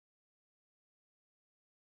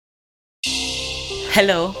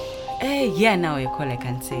Hello. Now you call, I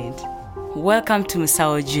can say it. Welcome to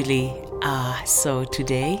Musao Julie. So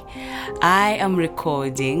today I am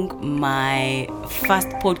recording my first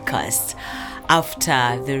podcast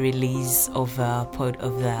after the release of the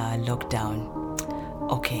lockdown.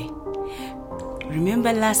 Okay.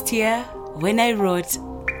 Remember last year when I wrote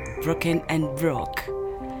Broken and Broke?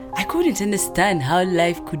 I couldn't understand how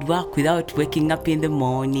life could work without waking up in the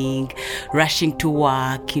morning, rushing to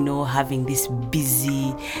work, having this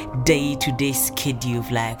busy day-to-day schedule,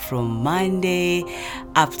 like from Monday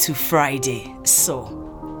up to Friday.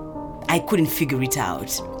 So I couldn't figure it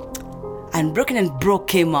out. And Broken and Broke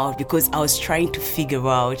came out because I was trying to figure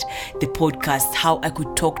out the podcast, how I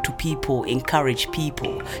could talk to people, encourage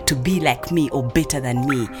people to be like me or better than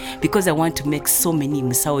me. Because I want to make so many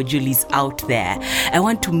Musao Julies out there. I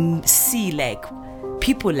want to see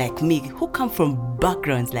people like me who come from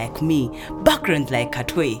backgrounds like me, backgrounds like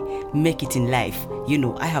Katwe, make it in life.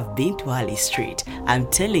 I have been to Harley Street. I'm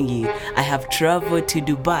telling you, I have traveled to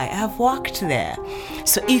Dubai. I have worked there.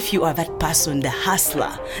 So if you are that person, the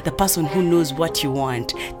hustler, the person who knows what you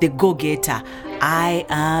want, the go-getter, I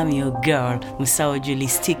am your girl, Musao Julie.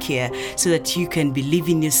 Stick here so that you can believe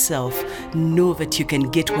in yourself. Know that you can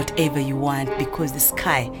get whatever you want because the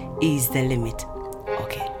sky is the limit.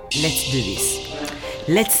 Okay, let's do this.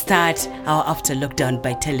 Let's start our after lockdown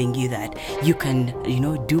by telling you that you can,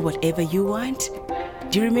 do whatever you want.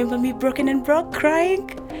 Do you remember me broken and broke crying?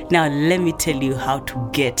 Now let me tell you how to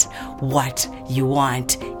get what you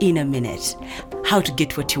want in a minute. How to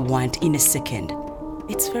get what you want in a second.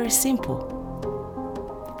 It's very simple.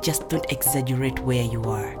 Just don't exaggerate where you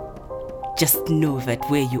are. Just know that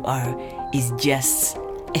where you are is just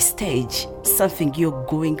a stage, something you're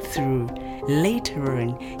going through. Later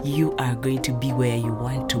on, you are going to be where you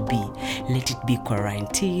want to be. Let it be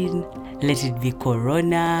quarantine, let it be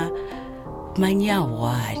corona. Manya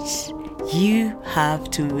what? You have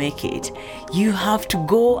to make it. You have to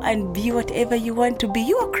go and be whatever you want to be.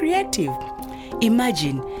 You are creative.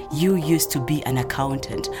 Imagine you used to be an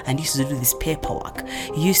accountant and used to do this paperwork.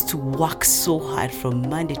 You used to work so hard from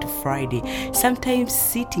Monday to Friday, sometimes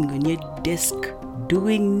sitting on your desk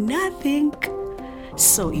doing nothing.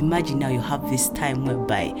 So imagine now you have this time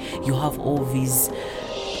whereby you have all these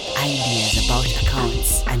ideas about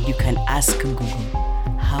accounts and you can ask Google,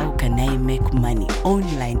 how can I make money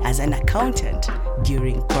online as an accountant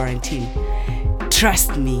during quarantine?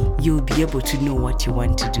 Trust me, you'll be able to know what you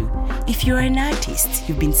want to do. If you're an artist,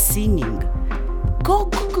 you've been singing, go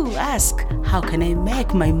Google, ask, how can I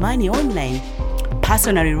make my money online?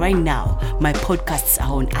 Personally, right now, my podcasts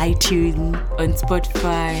are on iTunes, on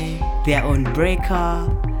Spotify, they are on Breaker,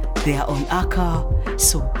 they are on Anchor.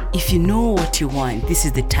 So if you know what you want, this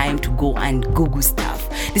is the time to go and Google stuff.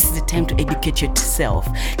 This is the time to educate yourself.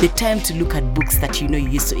 The time to look at books that you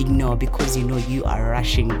used to ignore because you are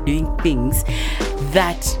rushing, doing things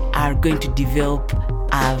that are going to develop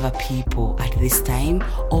other people at this time.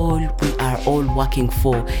 All we are all working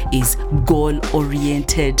for is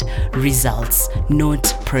goal-oriented results,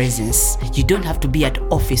 not presence. You don't have to be at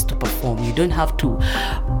office to perform. You don't have to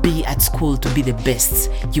be at school to be the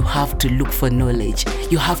best. You have to look for knowledge.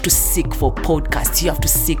 You have to seek for podcasts. You have to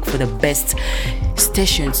seek for the best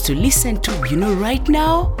stations to listen to. Right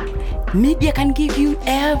now, media can give you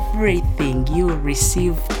everything. You will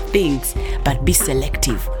receive things, but be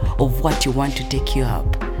selective of what you want to take you up.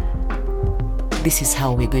 This is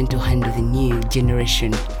how we're going to handle the new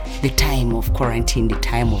generation, the time of quarantine, the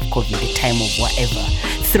time of COVID, the time of whatever.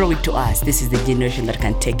 Throw it to us. This is the generation that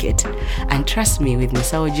can take it. And trust me, with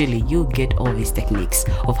Musao Julie, you'll get all these techniques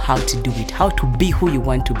of how to do it, how to be who you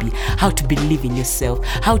want to be, how to believe in yourself,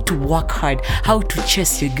 how to work hard, how to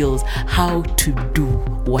chase your goals, how to do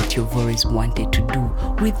what you've always wanted to do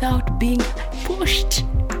without being pushed.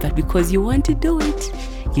 But because you want to do it,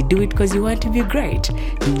 you do it because you want to be great,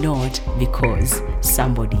 not because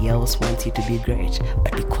somebody else wants you to be great,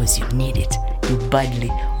 but because you need it, you badly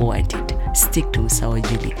want it. Stick to Musao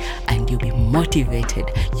Julie and you'll be motivated.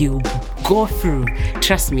 You go through.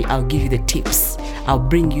 Trust me, I'll give you the tips. I'll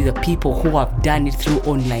bring you the people who have done it through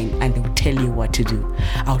online and they'll tell you what to do.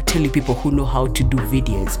 I'll tell you people who know how to do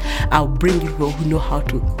videos. I'll bring you people who know how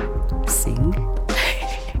to sing.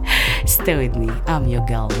 Stay with me. I'm your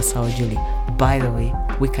girl, Musao Julie. By the way,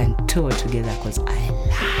 we can tour together because I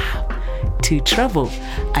love to travel.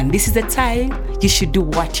 And this is the time you should do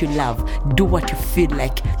what you love. Do what you feel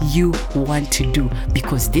like you want to do.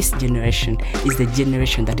 Because this generation is the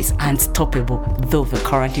generation that is unstoppable. Though the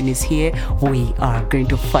quarantine is here, we are going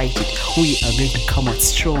to fight it. We are going to come out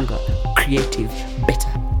stronger, creative, better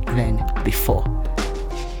than before.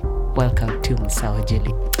 Welcome to Musao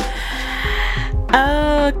Julie.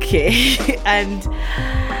 Okay, and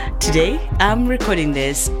today I'm recording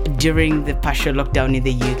this during the partial lockdown in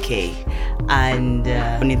the UK, and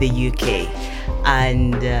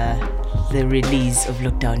the release of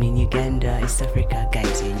lockdown in Uganda. East Africa,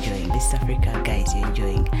 guys, you're enjoying. East Africa, guys, you're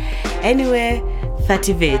enjoying. Anyway,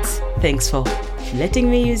 30Vit, thanks for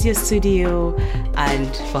letting me use your studio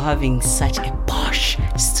and for having such a posh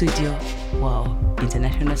studio. Wow,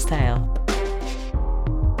 international style.